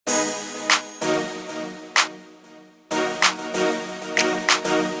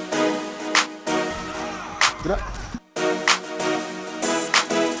What's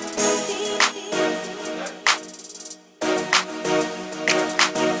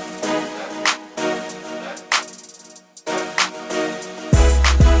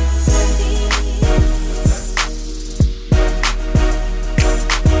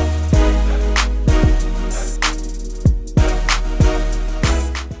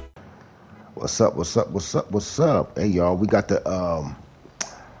up? Hey y'all, we got the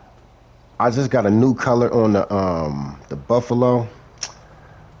I just got a new color on the buffalo.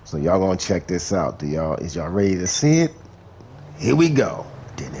 So y'all gonna check this out. Is y'all ready to see it? Here we go.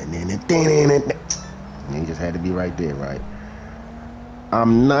 And you just had to be right there, right?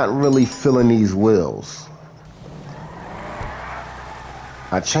 I'm not really feeling these wheels.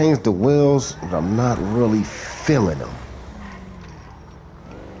 I changed the wheels, but I'm not really feeling them.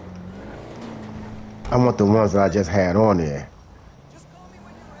 I want the ones that I just had on there. Just call me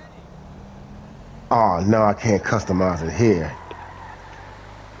when you're ready. Oh, no, I can't customize it here.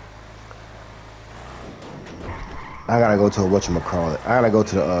 I gotta go to whatchamacallit. I gotta go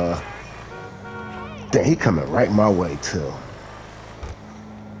to the, damn, he coming right my way, too.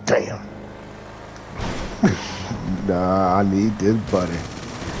 Damn. Nah, I need this buddy.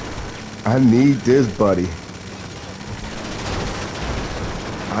 I need this buddy.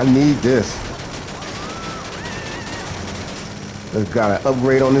 I need this. Let's got an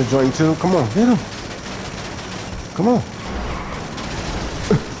upgrade on this joint too. Come on, hit him. Come on.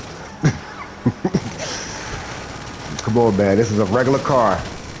 Come on, man. This is a regular car.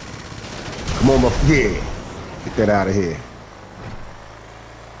 Come on, yeah. Get that out of here.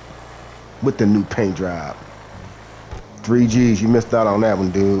 With the new paint job. 3 G's. You missed out on that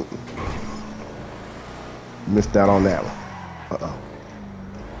one, dude. You missed out on that one.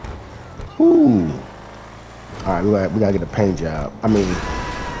 Uh-oh. Ooh. All right, we gotta get a paint job. I mean,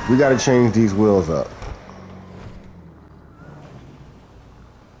 we gotta change these wheels up.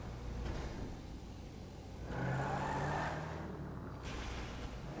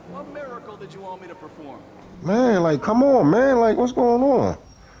 What miracle did you want me to perform? Man, like, come on, man. Like, what's going on?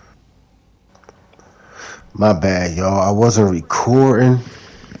 My bad, y'all. I wasn't recording.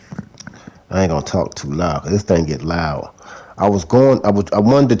 I ain't gonna talk too loud, 'cause this thing get loud. I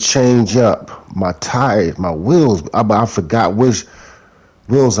wanted to change up my tires, my wheels. I forgot which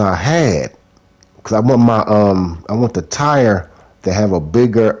wheels I had, cause I want the tire to have a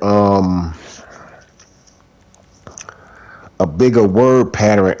bigger word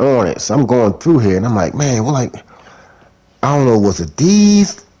pattern on it. So I'm going through here and I'm like, man, well, like, I don't know, was it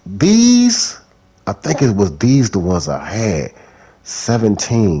these? I think it was these, the ones I had,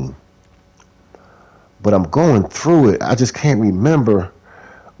 17. But I'm going through it. I just can't remember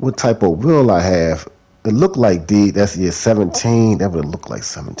what type of wheel I have. It looked like that's 17. That would look like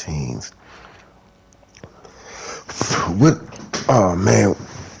 17s. Oh man.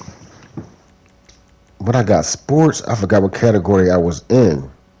 But I got sports. I forgot what category I was in.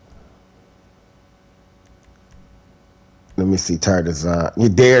 Let me see, tire design. Yeah,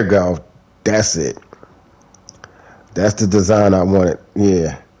 there you go. That's it. That's the design I wanted.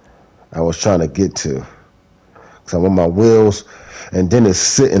 Yeah. I was trying to get to. So I want my wheels, and then it's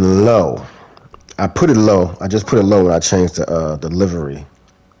sitting low. I put it low. I just put it low when I changed the livery.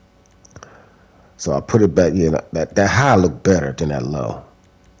 So I put it back. Yeah, that high look better than that low.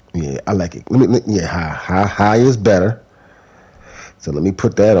 Yeah, I like it. Yeah, high is better. So let me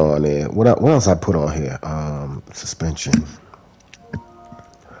put that on there. What else I put on here? Suspension.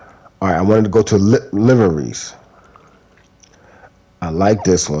 All right, I wanted to go to liveries. I like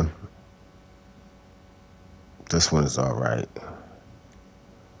this one. This one is all right.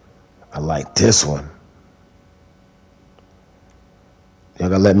 I like this one. Y'all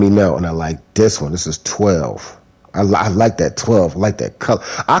gotta let me know. And I like this one. This is 12. I like that 12. I like that color.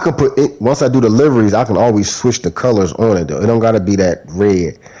 I can put it, once I do the liveries, I can always switch the colors on it though. It don't gotta be that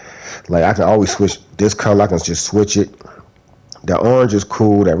red. Like I can always switch this color. I can just switch it. The orange is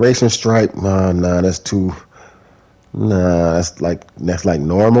cool. That racing stripe, nah, that's too. Nah, that's like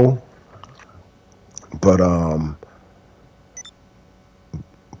normal. But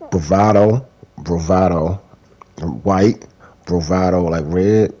bravado, white, bravado, like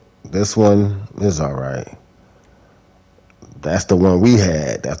red. This one is all right. That's the one we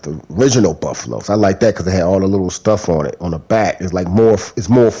had. That's the original Buffaloes. I like that because it had all the little stuff on it on the back. It's like more. It's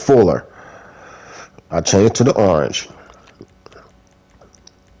more fuller. I changed to the orange.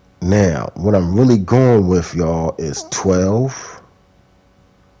 Now, what I'm really going with, y'all, is 12.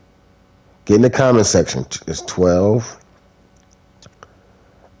 Get in the comment section. It's 12.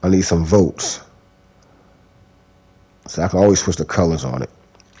 I need some votes. So I can always switch the colors on it.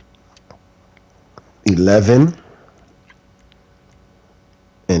 11,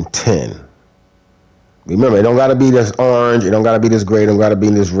 and 10. Remember, it don't gotta be this orange, it don't gotta be this gray, it don't gotta be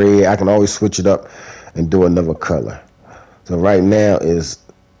this red. I can always switch it up and do another color. So right now is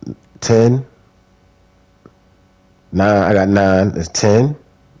 10. 9, I got 9, it's 10.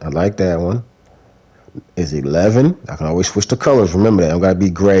 I like that one. Is 11. I can always switch the colors. Remember that. It don't gotta be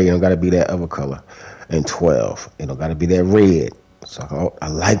gray, it don't gotta be that other color. And 12. It don't gotta be that red. So I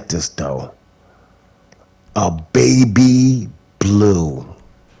like this though. A baby blue.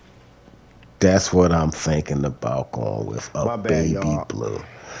 That's what I'm thinking about going with. A baby blue.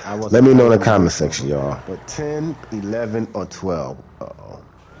 Let me know in the comment section, y'all. But 10, 11, or 12. Uh-oh.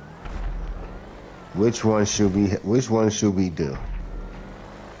 Which one should we do?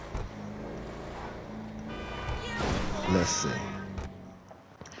 Let's see.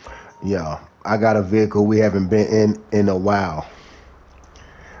 Yo, I got a vehicle we haven't been in a while.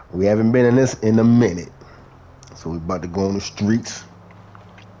 We haven't been in this in a minute. So we about to go on the streets.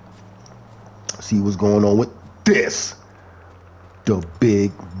 See what's going on with this. The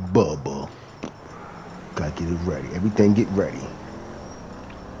big bubble. Gotta get it ready. Everything get ready.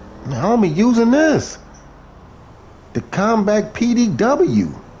 Now, I don't be using this. The Combat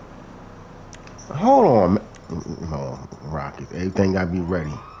PDW. Hold on. No, Rockets. Everything gotta be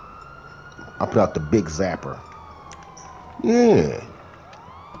ready. I'll put out the big zapper. Yeah.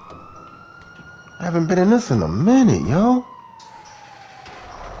 I haven't been in this in a minute, yo.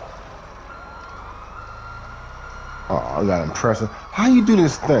 Oh, I got impressive. How you do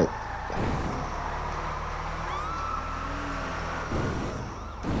this thing?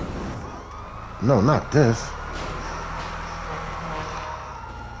 No, not this.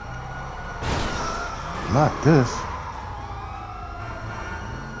 Not this.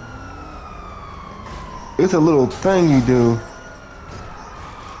 It's a little thing you do.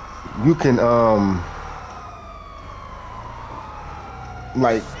 You can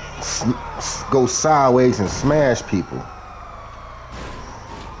like go sideways and smash people.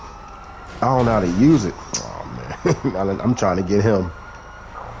 I don't know how to use it. Oh man, I'm trying to get him.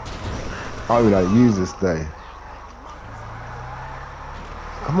 I don't even know how to use this thing.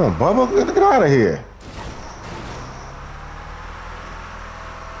 Come on, Bubba, get out of here.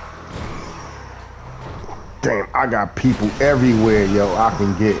 Damn, I got people everywhere, yo, I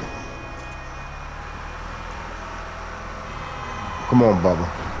can get. Come on, Bubba.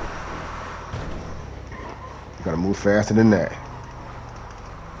 You gotta move faster than that.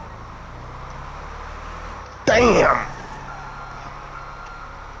 Damn!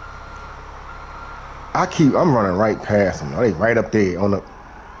 I'm running right past them. They right up there on the.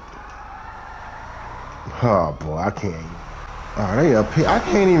 Oh boy, I can't. Oh, they up here. I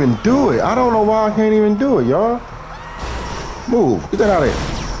can't even do it. I don't know why I can't even do it, y'all. Move. Get that out of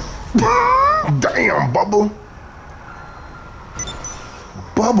here. Damn, Bubba.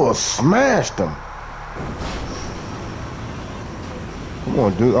 Bubba smashed him. Come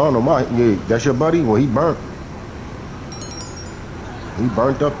on, dude. I don't know why. Yeah, that's your buddy? Well, he burnt. He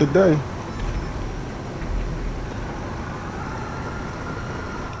burnt up today.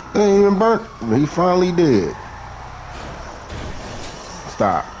 He ain't even burnt. He finally did.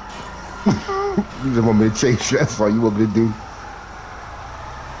 Stop. You just want me to chase you. That's all you want me to do.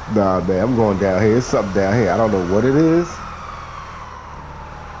 Nah, man. I'm going down here. It's something down here. I don't know what it is.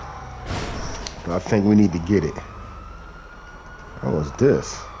 But I think we need to get it. What was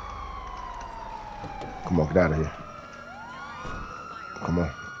this? Come on, get out of here. Come on.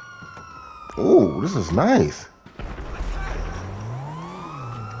 Ooh, this is nice.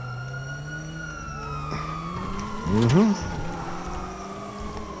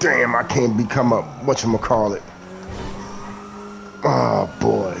 Damn, I can't become a whatchamacallit. Oh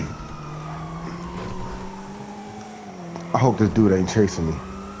boy. I hope this dude ain't chasing me.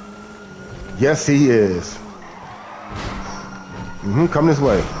 Yes, he is. Come this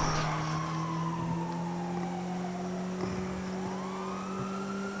way.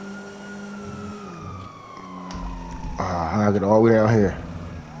 I get all the way down here.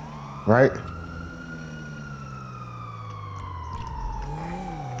 Right?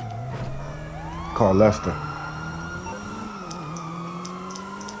 Call Lester.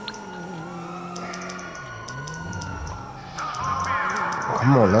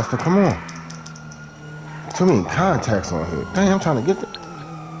 Come on, Lester, come on. Too many contacts on here. Dang, I'm trying to get the.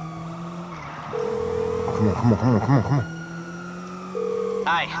 Come on.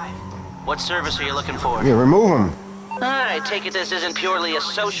 Hi. What service are you looking for? Yeah, remove him. I take it this isn't purely a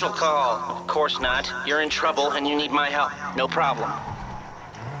social call. Of course not. You're in trouble and you need my help. No problem.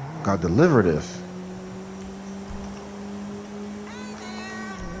 Gotta deliver this.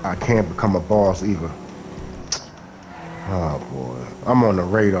 I can't become a boss either. Oh boy, I'm on the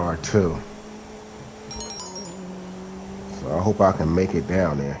radar too. So I hope I can make it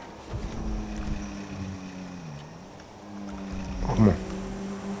down there. Come on.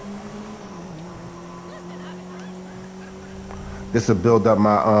 This will build up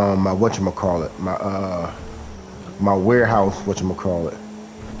my my whatchamacallit, my warehouse whatchamacallit.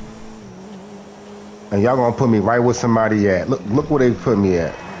 And y'all gonna put me right where somebody at. Look where they put me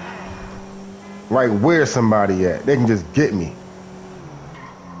at. Right where somebody at. They can just get me.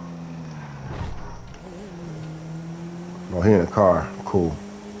 Oh, he in the car. Cool.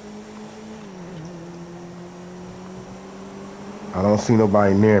 I don't see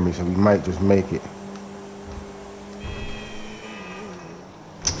nobody near me, so we might just make it.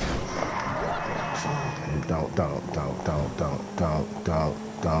 Don't.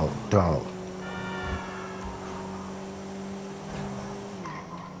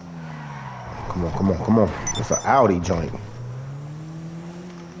 Come on. It's an Audi joint.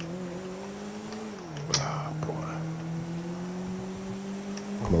 Oh, boy.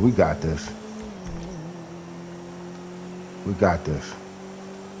 Come on, we got this. We got this.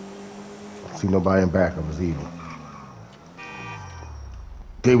 I see nobody in back of us either.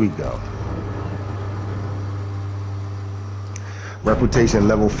 There we go. Reputation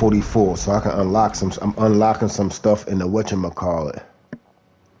level 44, so I can unlock some. I'm unlocking some stuff in the whatchamacallit.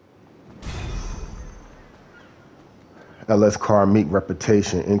 LS car meet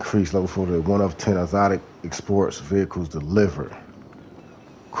reputation increase level 40. 1 of 10 exotic exports vehicles delivered.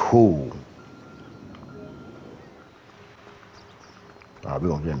 Cool. All right, we're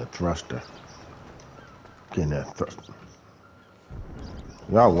gonna get in the thruster. Get in that thruster.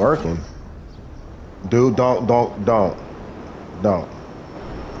 Y'all working, dude? Don't.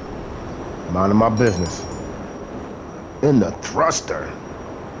 Minding my business. In the thruster.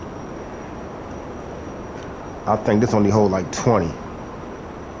 I think this only hold like 20.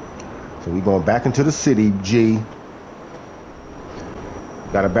 So we going back into the city, G.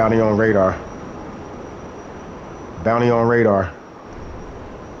 Got a bounty on radar. Bounty on radar.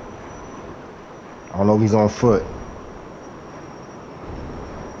 I don't know if he's on foot.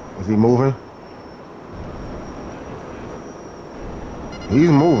 Is he moving? He's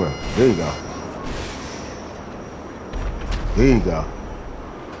moving. There you go. There you go.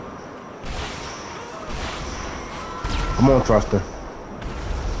 Come on, thruster.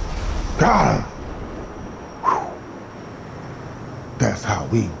 Got him. Whew. That's how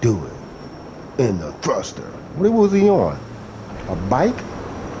we do it. In the thruster. What was he on? A bike?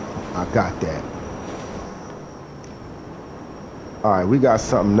 I got that. All right, we got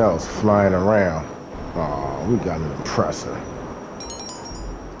something else flying around. Oh, we got an oppressor.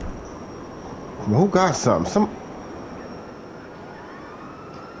 Who got something?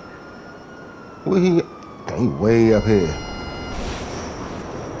 Where he? He way up here.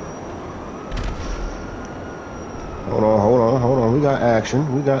 Hold on. We got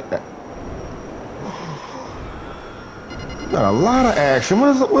action. We got a lot of action.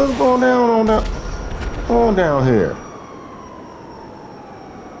 What's going down on down here?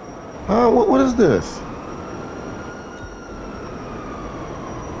 What is this?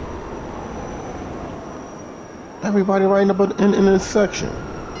 Everybody right in this section.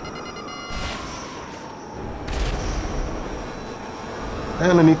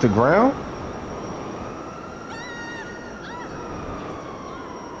 Underneath the ground?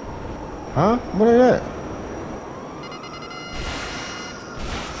 Huh? What are that?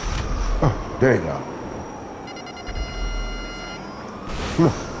 Oh, there you go. Come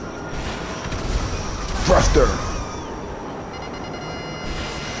on. Thruster.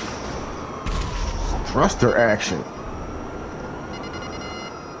 Thruster action.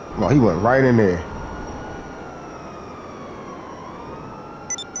 Well, he went right in there.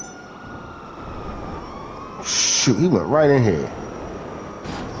 Shoot, he went right in here.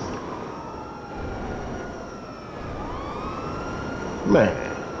 Man,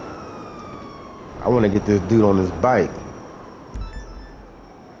 I want to get this dude on his bike.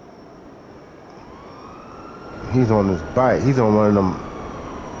 He's on his bike. He's on one of them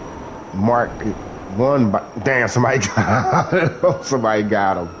Mark 1 bike. Damn, somebody got him. Somebody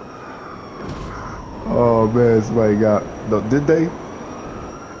got him. Oh man, somebody got. No, did they?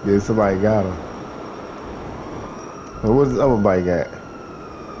 Yeah, somebody got him. What's the other bike at?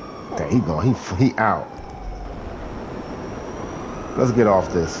 Dang, he going. He out. Let's get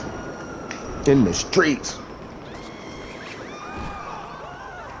off this. In the streets.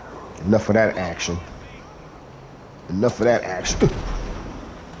 Enough of that action. Enough of that action.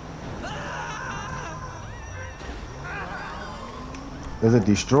 Is it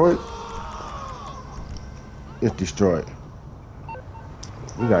destroyed? It's destroyed.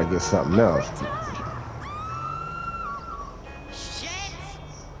 We gotta get something else. Shit!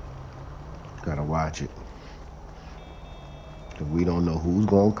 Gotta watch it. Cause we don't know who's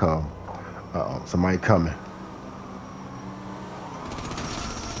gonna come. Uh-oh, somebody coming.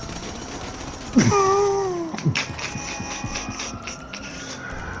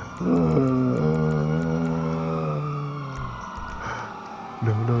 No.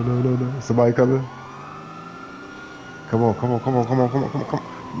 Somebody coming? Come on.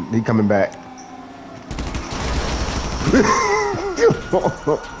 He coming back.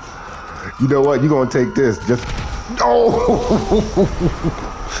 You know what? You gonna take this. Just oh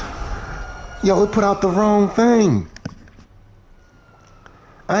yo, it put out the wrong thing.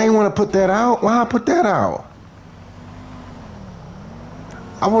 I ain't want to put that out. Why I put that out?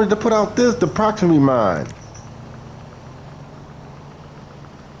 I wanted to put out this, the proximity mine.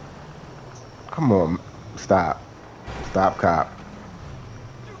 Come on, stop, cop.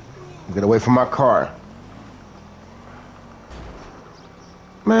 Get away from my car,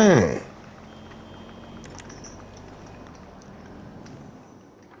 man.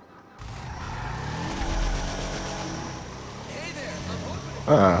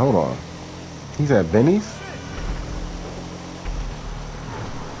 Hold on. He's at Benny's?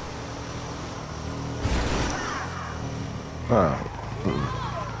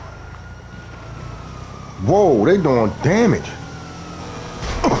 Whoa, they doing damage.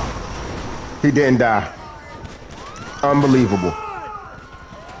 He didn't die. Unbelievable.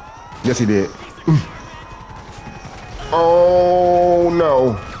 Yes, he did. Oh,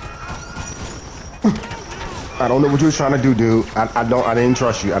 no. I don't know what you was trying to do, dude. I didn't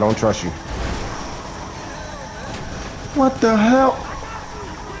trust you. I don't trust you. What the hell?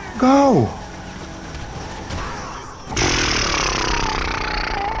 Go.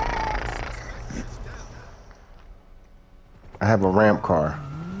 I have a ramp car.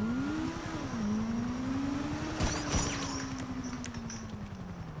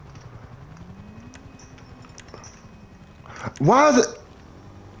 Why is it?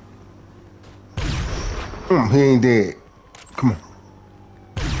 He ain't dead. Come on.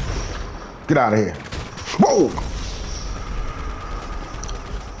 Get out of here. Whoa!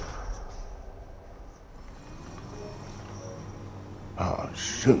 Oh,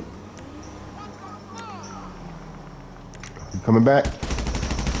 shoot. You coming back?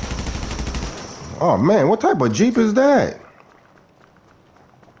 Oh, man, what type of Jeep is that?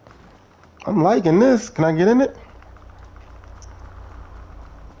 I'm liking this. Can I get in it?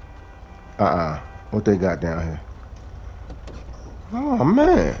 What they got down here? Oh,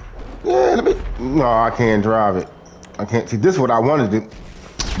 man. Yeah, let me... No, I can't drive it. I can't... See, this is what I wanted to do.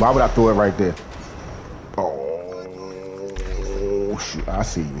 Why would I throw it right there? Oh, shoot. I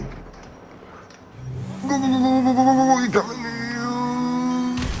see you.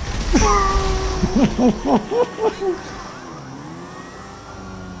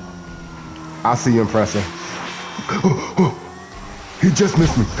 I see you, Impressor. He just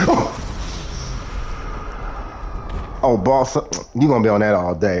missed me. Oh, boss, you gonna be on that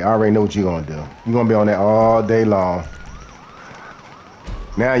all day. I already know what you're gonna do. You're gonna be on that all day long.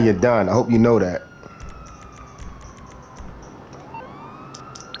 Now you're done. I hope you know that.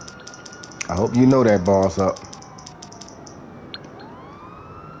 I hope you know that, boss up.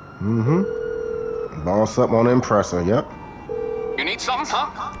 Boss up on the Impressor, yep. You need something, huh?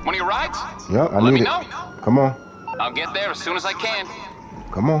 One of your rides? Yep, I Let need me it. know. Come on. I'll get there as soon as I can.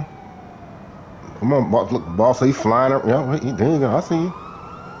 Come on. Come on, boss. Look, boss, he's flying up. Yeah, there you go. I see you.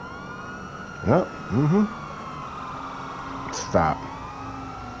 Yep. Stop.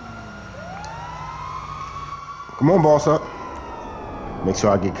 Come on, boss up. Make sure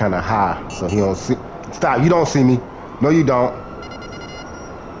I get kind of high so he don't see. Stop. You don't see me. No, you don't.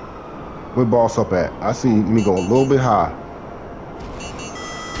 Where boss up at? I see me go a little bit high.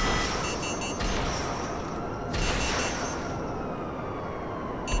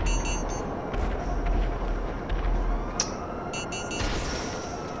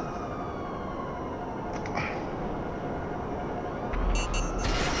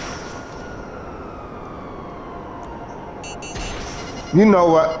 You know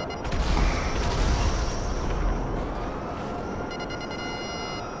what?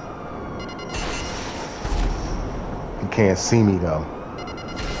 You can't see me though.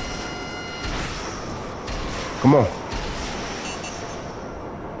 Come on.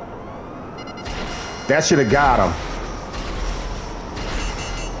 That should have got him.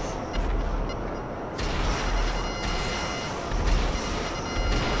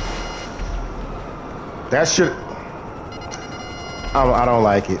 That should. I don't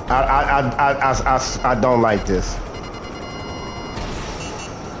like it. I don't like this.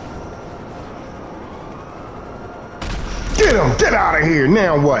 Get him! Get out of here!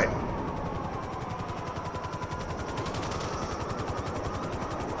 Now what?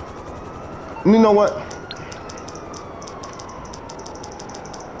 You know what?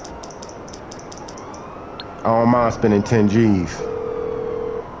 I don't mind spending 10 G's.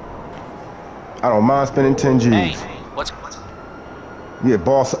 I don't mind spending 10 G's. Hey, what's... Yeah,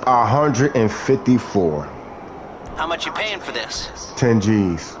 boss, 154. How much you paying for this? 10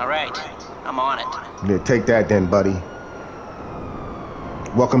 G's. All right, I'm on it. Yeah, take that then, buddy.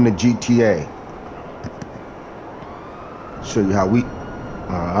 Welcome to GTA. Show you how we...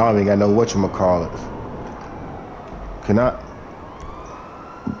 I don't even got no whatchamacallit. Can I...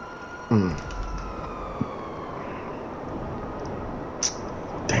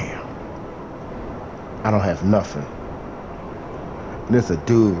 Damn. I don't have nothing. There's a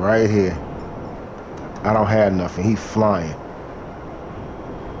dude right here. I don't have nothing. He's flying.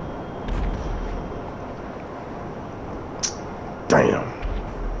 Damn.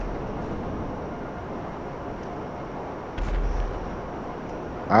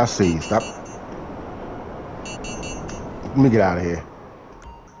 I see. Stop. Let me get out of here.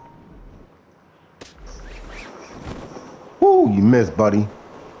 Woo, you missed, buddy.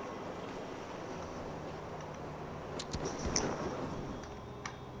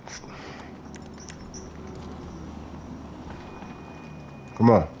 Come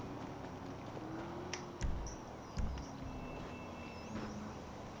on.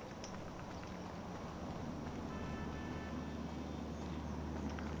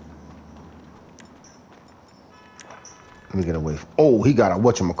 Let me get away. Oh, he got a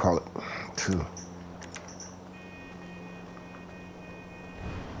whatchamacallit, too.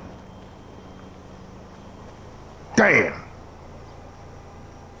 Damn.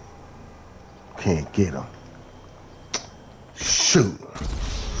 Can't get him. Shoot.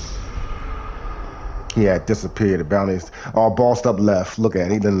 He had disappeared. The bounties all bossed up left. Look at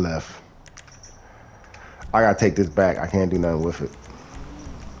it. He done left. I gotta take this back. I can't do nothing with it.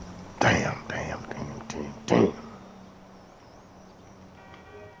 Damn.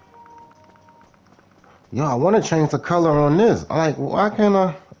 Yo, I want to change the color on this. I like, why can't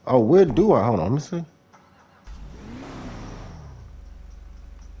I? Oh, where do I? Hold on, let me see.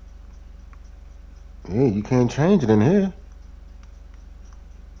 Yeah, you can't change it in here.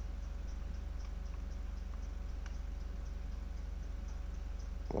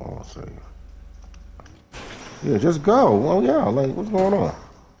 Oh, I'll see. Yeah, just go. Well, yeah, like, what's going on?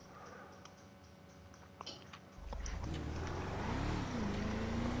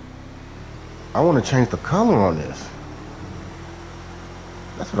 I want to change the color on this.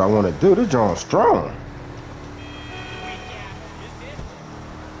 That's what I want to do. This joint's strong.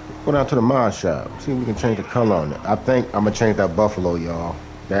 Go down to the mod shop. See if we can change the color on it. I think I'm going to change that buffalo, y'all.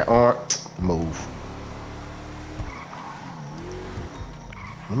 That orange. Move.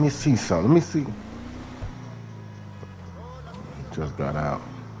 Let me see something. Let me see. Just got out.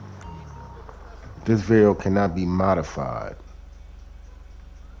 This vehicle cannot be modified.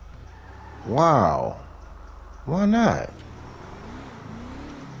 Wow. Why not?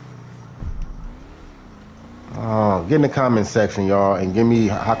 Get in the comment section, y'all, and give me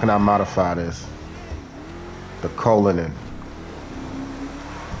how can I modify this? The colon and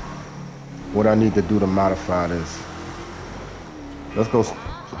what I need to do to modify this. Let's go.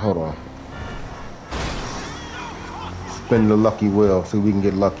 Hold on. Spin the lucky wheel. See if we can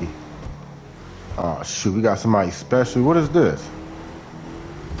get lucky. Oh shoot, we got somebody special. What is this?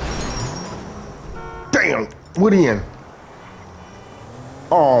 Damn, what he in?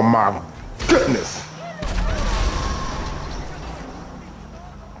 Oh my goodness.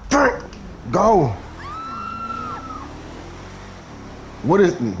 Go. What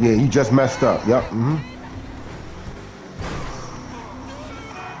is, yeah, you just messed up. Yep.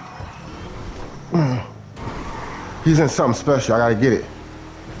 He's in something special. I gotta get it.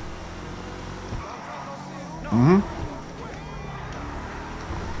 Come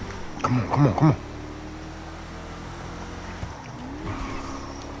on.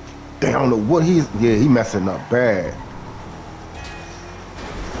 They don't know what he's, yeah, he messing up bad.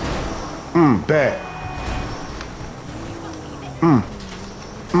 Bad.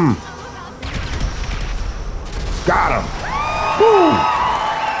 Got him. Woo.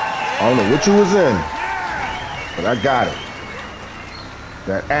 I don't know what you was in, but I got it.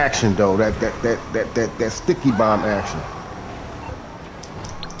 That action though, that sticky bomb action.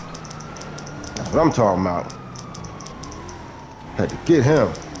 That's what I'm talking about. Had to get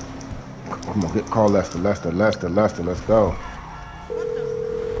him. Come on, call Lester, let's go.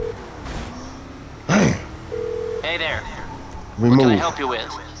 What can I Remove. help you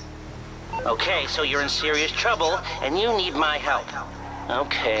with? Okay, so you're in serious trouble, and you need my help.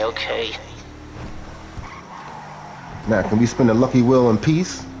 Okay, okay. Now, can we spin the lucky wheel in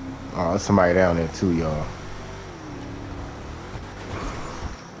peace? Oh, there's somebody down there too, y'all.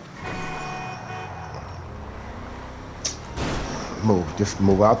 Move, just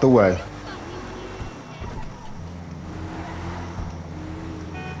move out the way.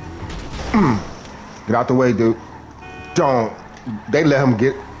 Get out the way, dude. Don't. They let him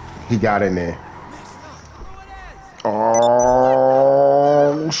get. He got in there.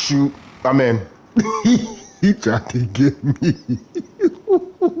 Oh, shoot. I'm in. He tried to get me.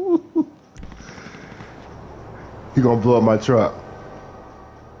 He gonna blow up my truck.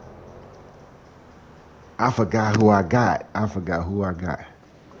 I forgot who I got.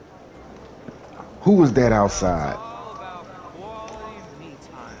 Who was that outside?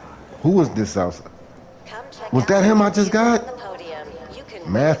 Who was this outside? Was that him I just got?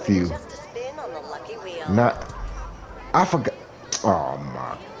 Matthew. Not. I forgot. Oh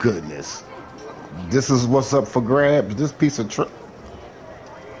my goodness. This is what's up for grabs. This piece of truck.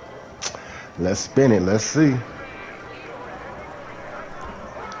 Let's spin it. Let's see.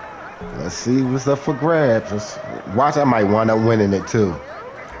 Let's see what's up for grabs. Watch, I might wind up winning it too.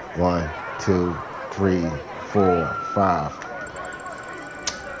 1, 2, 3, 4, 5.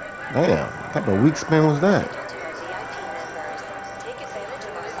 Damn, what type of weak spin was that?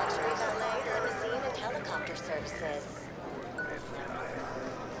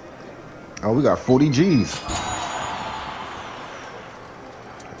 Oh, we got 40 G's.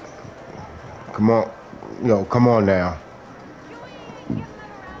 Come on. Yo, come on now.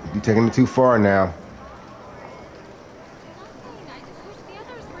 You're taking it too far now.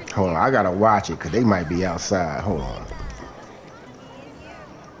 Hold on, I gotta watch it because they might be outside. Hold on.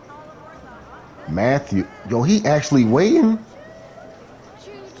 Matthew. Yo, he actually waiting?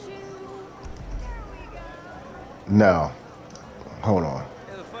 No. Hold on.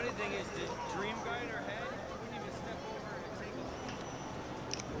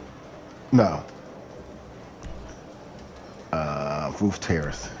 No. Roof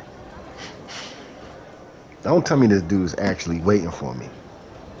Terrace. Don't tell me this dude's actually waiting for me.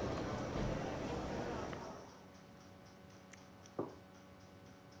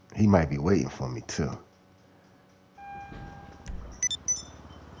 He might be waiting for me too.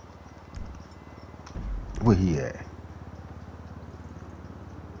 Where he at?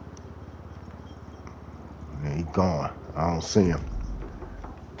 Yeah, he gone. I don't see him.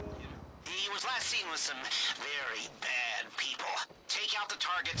 He was last seen with some very bad people. Take out the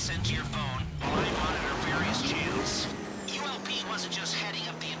target sent to your phone while I monitor various channels. ULP wasn't just heading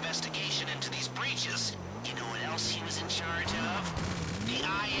up the investigation into these breaches. You know what else he was in charge of? The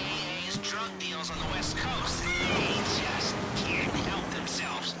IAA's drug deals on the West Coast. They just can't help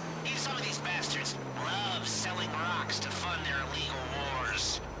themselves. Some of these bastards love selling rocks to fund their illegal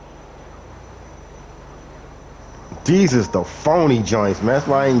wars. These is the phony joints, man. That's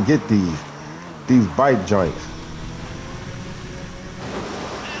why I didn't get these bike joints.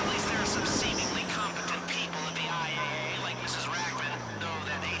 At least there are some seemingly competent people at the IAA, like Mrs. Rackman, though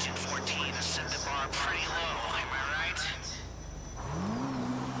that Agent 14 has set the bar pretty low, am I right?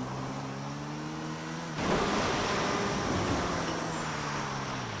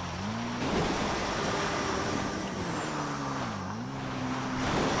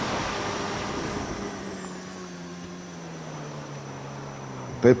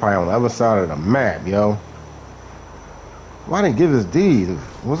 They probably on the other side of the map, yo. Why didn't give us these?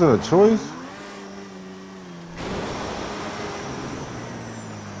 Was it a choice?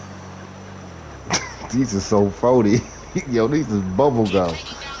 These are so phony. Yo, these is bubble gum.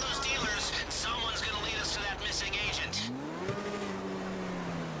 Taking down those dealers, someone's gonna lead us to that missing agent.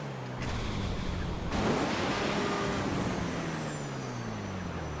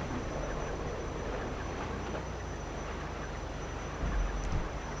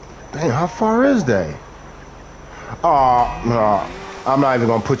 Dang, how far is they? Oh, no. I'm not even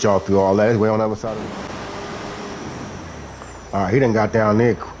gonna put y'all through all that. It's way on the other side of the... Alright, he done got down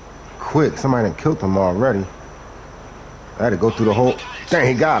there quick. Somebody done killed him already. I had to go through the whole...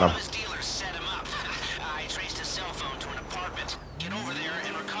 Dang, he got him. His dealers set him up. I traced his cell phone to an apartment. Get over there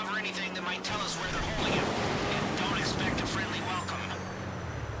and recover anything that might tell us where they're holding him. And don't expect a friendly welcome.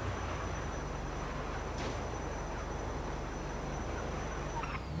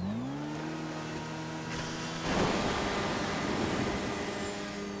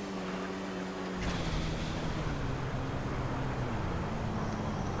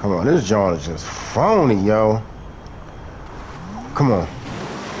 Come on, this joint is just phony, yo. Come on.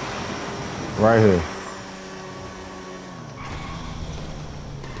 Right here.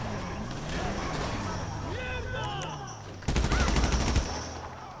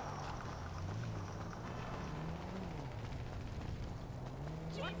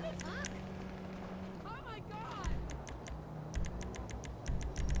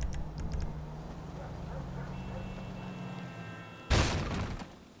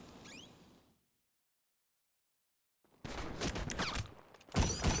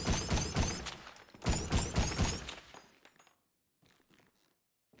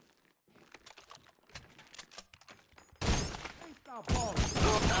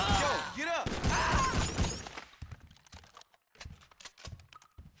 Get up!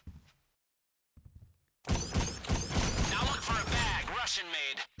 Now look for a bag, Russian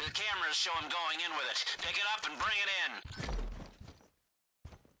made. The cameras show him going in with it. Pick it up and bring it in.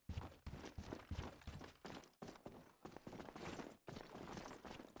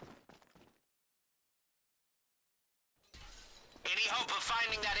 Any hope of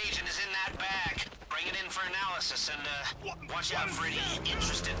finding that agent is in that bag. Bring it in for analysis and watch out for any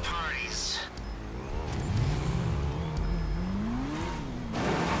interested parties.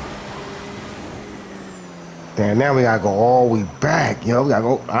 Damn, now we gotta go all the way back, yo. We gotta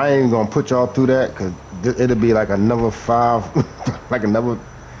go. I ain't gonna put y'all through that because it'll be like another 5, like another,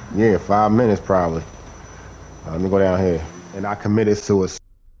 yeah, 5 minutes probably. Let me go down here. And I committed suicide.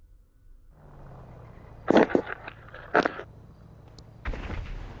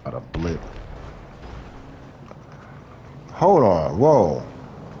 What a blip. Hold on, whoa.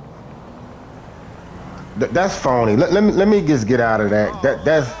 That's phony. Let me just get out of that.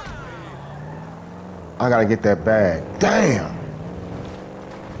 That's. I gotta get that bag. Damn.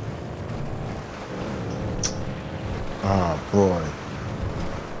 Oh boy.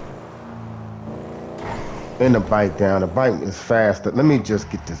 And the bike down. The bike is faster. Let me just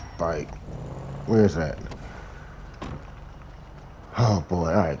get this bike. Where's that? Oh boy.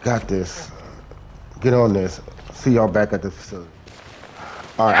 All right, got this. Get on this. See y'all back at the facility.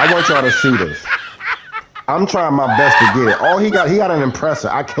 All right, I want y'all to see this. I'm trying my best to get it. He got an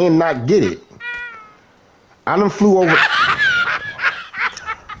impressor. I cannot get it. I done flew over.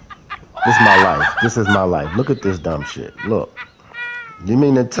 This is my life. This is my life. Look at this dumb shit. Look. You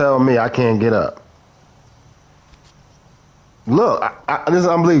mean to tell me I can't get up? Look, this is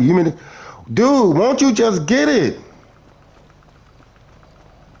unbelievable. You mean to, dude, won't you just get it?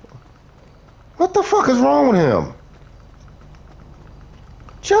 What the fuck is wrong with him?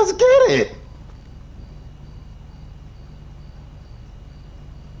 Just get it.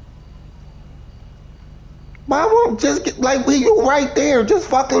 Why won't just get, like, you right there, just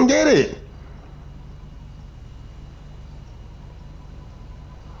fucking get it.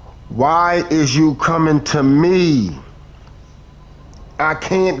 Why is you coming to me? I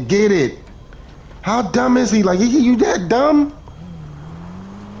can't get it. How dumb is he? Like, you that dumb?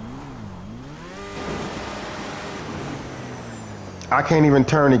 I can't even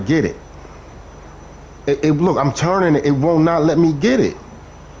turn to get it. Look, I'm turning it. It will not let me get it.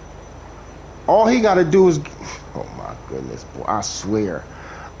 All he got to do is... Oh, my goodness, boy. I swear.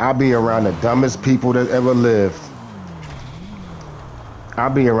 I'll be around the dumbest people that ever lived. I'll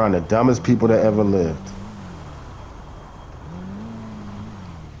be around the dumbest people that ever lived.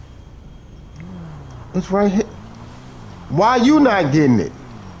 It's right here. Why you not getting it?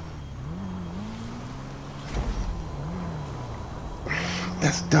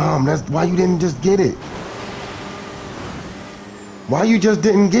 That's dumb. That's why you didn't just get it. Why you just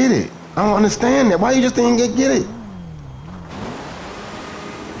didn't get it? I don't understand that. Why you just didn't get it?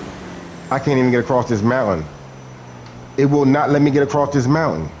 I can't even get across this mountain. It will not let me get across this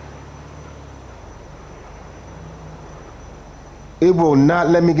mountain. It will not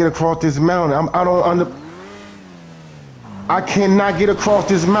let me get across this mountain. I cannot get across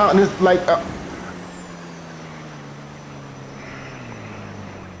this mountain. It's like...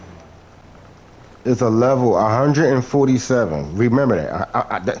 It's a level 147. Remember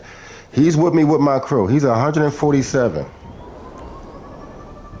that. He's with me with my crew. He's 147.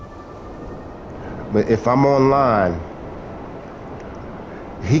 But if I'm online,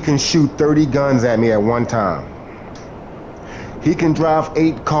 he can shoot 30 guns at me at one time. He can drive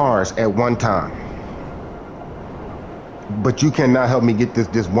 8 cars at one time. But you cannot help me get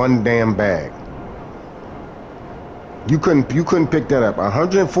this one damn bag. You couldn't pick that up.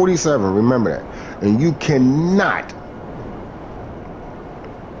 147, remember that. And you cannot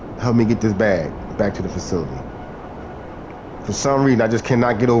help me get this bag back to the facility. For some reason, I just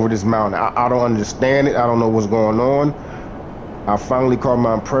cannot get over this mountain. I don't understand it. I don't know what's going on. I finally called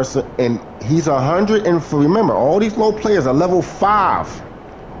my impressor, and he's 100. And remember, all these low players are level 5.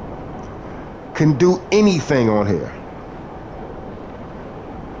 Can do anything on here.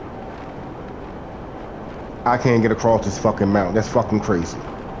 I can't get across this fucking mountain. That's fucking crazy.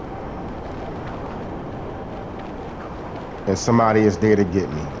 And somebody is there to get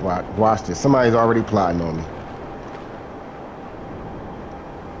me. Watch this. Somebody's already plotting on me.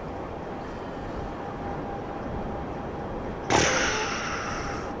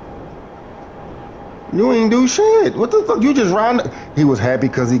 You ain't do shit. What the fuck? You just ran. He was happy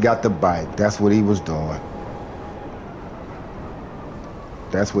because he got the bike. That's what he was doing.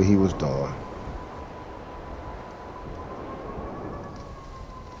 That's what he was doing.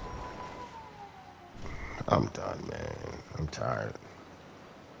 I'm done, man. I'm tired.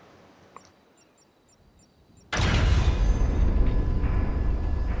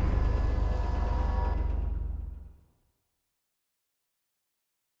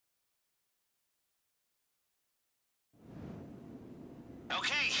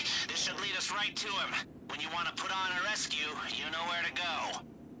 Okay, this should lead us right to him. When you want to put on a rescue, you know where to go.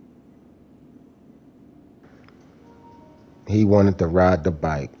 He wanted to ride the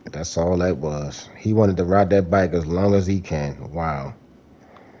bike. That's all that was. He wanted to ride that bike as long as he can. Wow.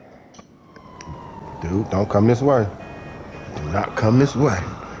 Dude, don't come this way. Do not come this way.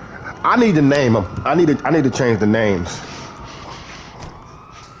 I need to name them. I need to change the names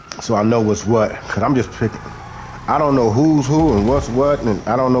so I know what's what. Cause I'm just picking. I don't know who's who and what's what, and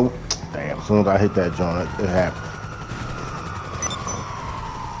I don't know. Damn, as soon as I hit that joint, it happened.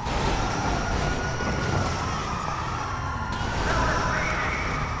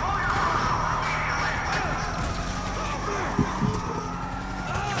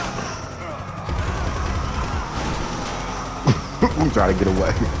 You try to get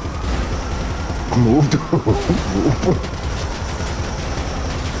away. Move.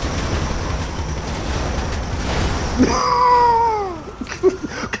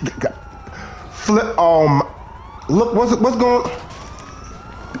 Flip. Look, what's going?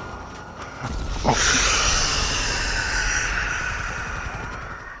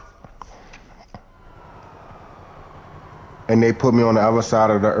 And they put me on the other side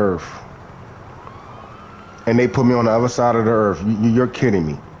of the earth. And they put me on the other side of the earth. You're kidding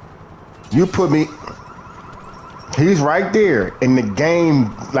me. You put me. He's right there in the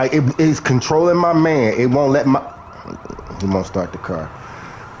game. Like it's controlling my man. It won't let my. He won't start the car.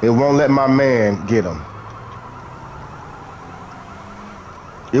 It won't let my man get him.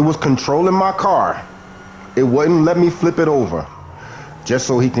 It was controlling my car. It wouldn't let me flip it over, just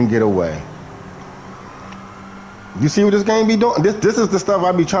so he can get away. You see what this game be doing? This is the stuff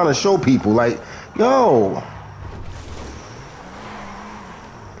I be trying to show people. Like, yo,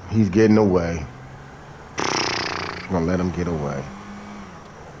 he's getting away. I'm gonna let him get away.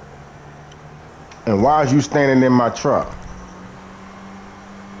 And why is you standing in my truck?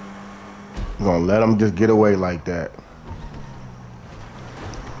 I'm gonna let him just get away like that.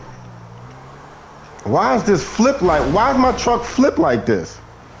 Why is this flip like? Why is my truck flip like this?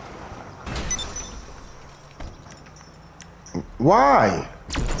 Why?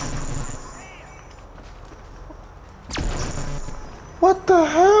 What the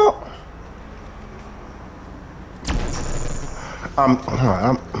hell?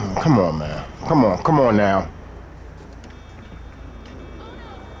 Come on, man. Come on now.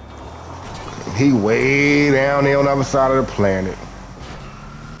 He way down there on the other side of the planet.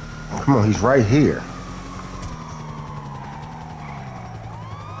 Come on, he's right here.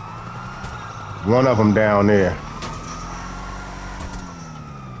 One of them down there.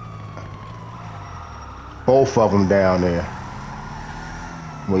 Both of them down there.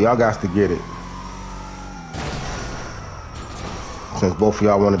 Well, y'all got to get it. Since both of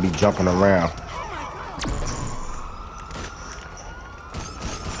y'all want to be jumping around.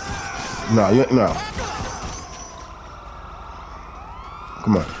 No.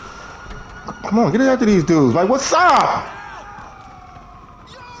 Come on, get after these dudes. Like, what's up?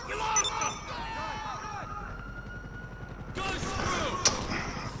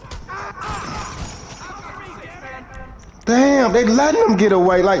 Damn, they letting them get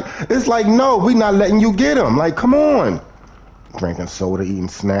away. Like, it's like, no, we not letting you get them. Like, come on. Drinking soda, eating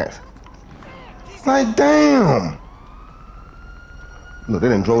snacks. Like, damn. Look, they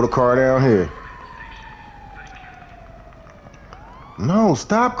done drove the car down here. No,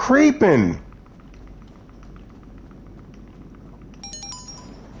 stop creeping.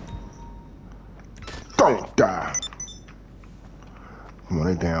 Don't die. Come on,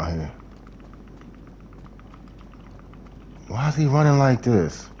 they down here. Why is he running like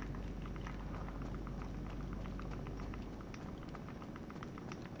this?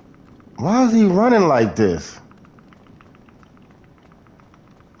 Why is he running like this?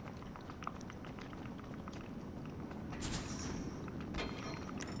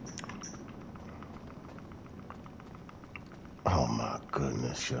 Oh my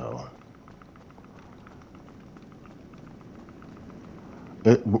goodness, yo.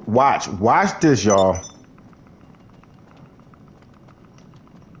 Watch this, y'all.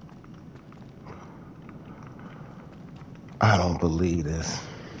 I don't believe this.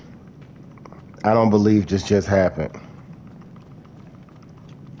 I don't believe this just happened.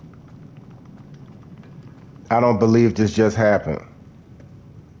 I don't believe this just happened.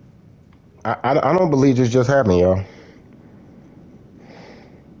 I don't believe this just happened, y'all.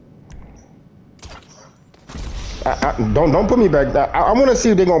 Don't put me back. I want to see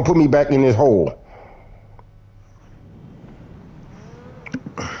if they're gonna put me back in this hole.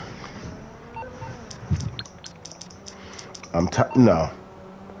 No.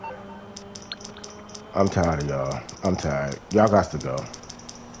 I'm tired of y'all. I'm tired. Y'all got to go.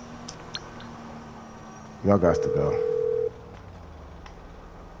 Y'all got to go.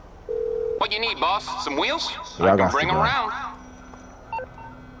 What you need, boss? Some wheels? Y'all I got can bring to them go. around.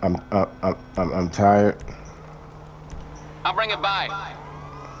 I'm tired. I'll bring it by.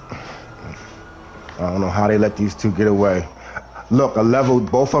 I don't know how they let these two get away. Look,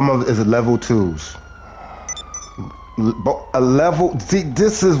 both of them is a level 2s. A level, see,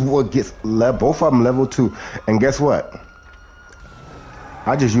 this is what gets, both of them level 2. And guess what?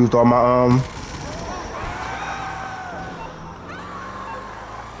 I just used all my,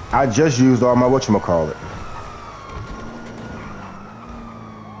 whatchamacallit.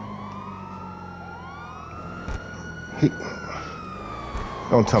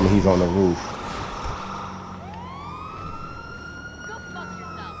 Don't tell me he's on the roof.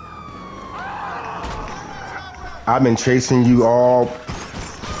 I've been chasing you all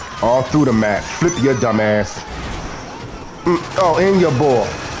through the map. Flip your dumb ass. Oh, and your ball.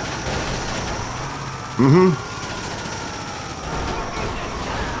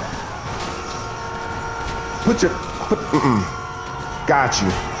 Got you.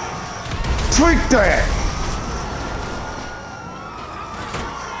 Tweak that.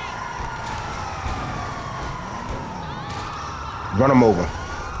 Run him over.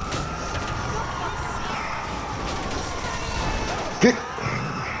 Get.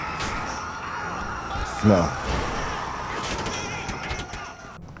 No.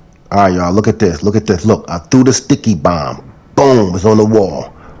 All right, y'all. Look at this. Look at this. Look, I threw the sticky bomb. Boom! It's on the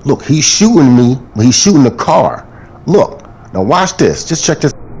wall. Look, he's shooting me. He's shooting the car. Look. Now watch this. Just check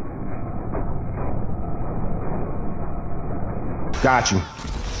this. Got you.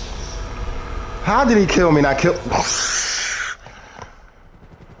 How did he kill me? And I killed.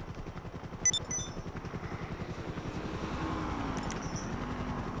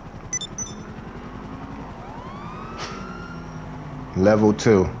 Level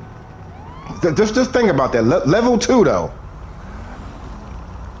 2. Just think about that. Level 2 though.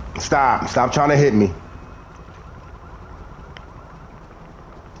 Stop trying to hit me.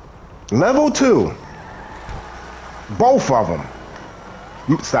 Level 2. Both of them.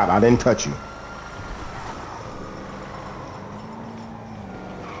 Stop, I didn't touch you.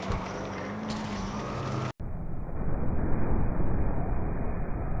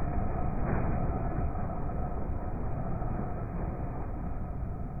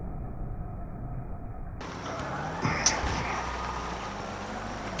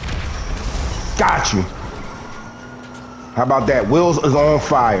 Got you. How about that? Wheels is on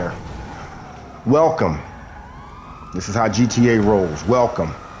fire. Welcome. This is how GTA rolls.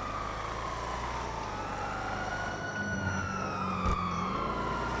 Welcome.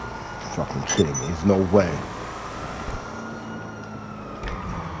 Fucking kidding me. There's no way.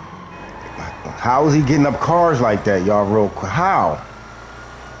 How is he getting up cars like that, y'all, real quick? How?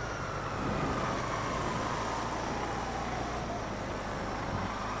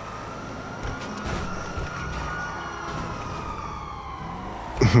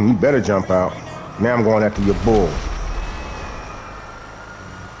 You better jump out. Now I'm going after your bull.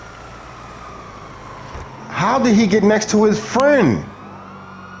 How did he get next to his friend?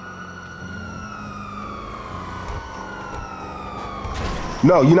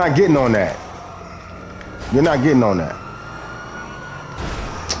 No, you're not getting on that. You're not getting on that.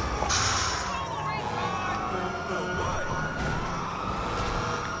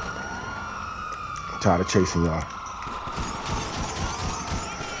 I'm tired of chasing y'all.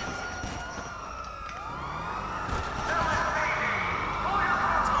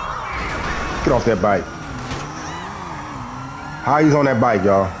 Get off that bike. How he's on that bike,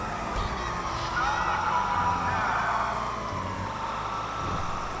 y'all?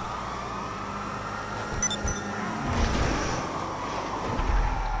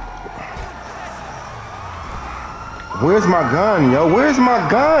 Where's my gun, yo? Where's my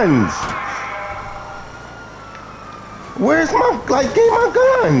guns? Where's my, like, give my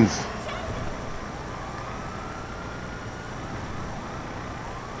guns?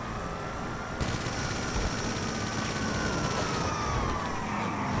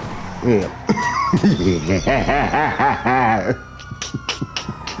 Yeah.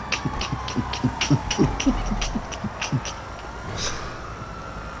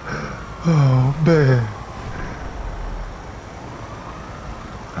 Oh, man.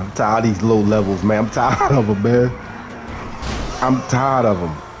 I'm tired of these low levels, man. I'm tired of them, man. I'm tired of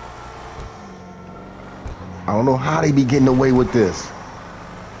them. I don't know how they be getting away with this.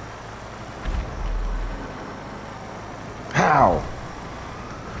 How?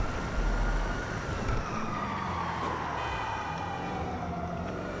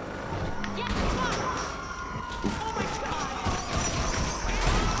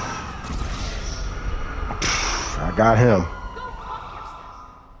 I got him.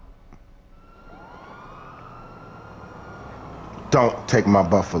 Don't take my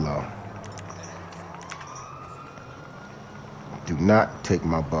buffalo. Do not take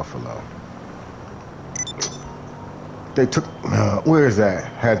my buffalo. They took, where is that?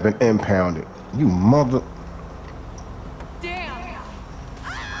 Has been impounded. You mother. Damn.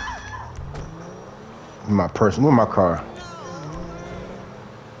 My person, where my car?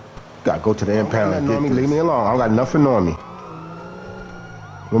 Gotta go to the impound. Leave me alone. I don't got nothing on me.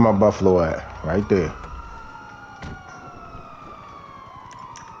 Where my buffalo at? Right there.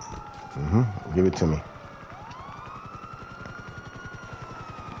 Give it to me.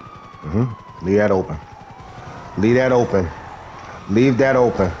 Leave that open. Leave that open. Leave that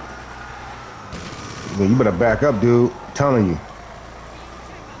open. Well, you better back up, dude. I'm telling you.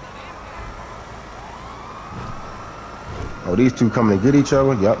 Oh, these two coming to get each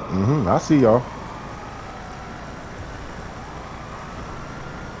other? Yep. I see y'all.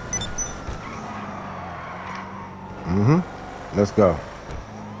 Let's go.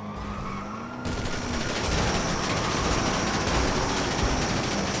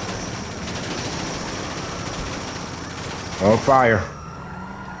 On fire.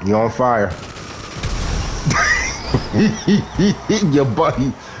 You on fire. Your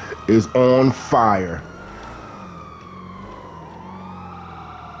buddy is on fire.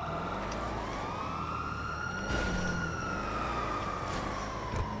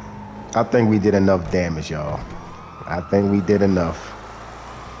 I think we did enough damage, y'all. I think we did enough.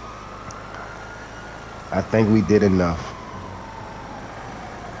 I think we did enough.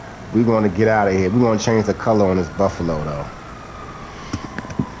 We're going to get out of here. We're going to change the color on this buffalo, though.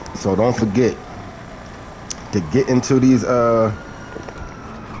 So don't forget to get into these, go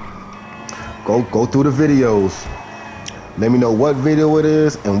through the videos. Let me know what video it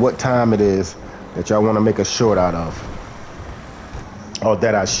is and what time it is that y'all want to make a short out of. Or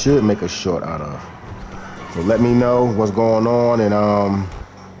that I should make a short out of. So let me know what's going on, and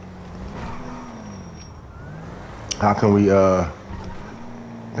how can we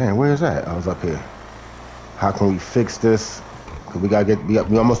man, where is that? I was up here. How can we fix this? Cause we gotta get, we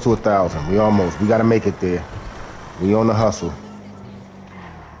almost to 1,000. We gotta make it there. We on the hustle.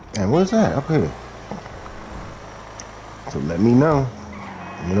 And where's that? Up here. So let me know.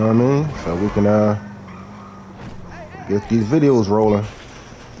 You know what I mean? So we can get these videos rolling.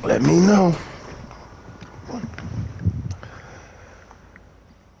 Let me know.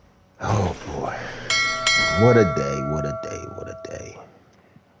 Oh boy. What a day, what a day, what a day.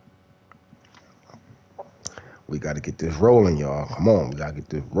 We got to get this rolling, y'all. Come on, we got to get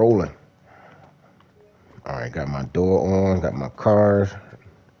this rolling. All right, got my door on, got my cars.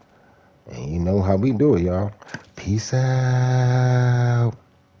 And you know how we do it, y'all. Peace out.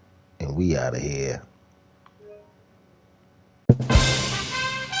 And we out of here.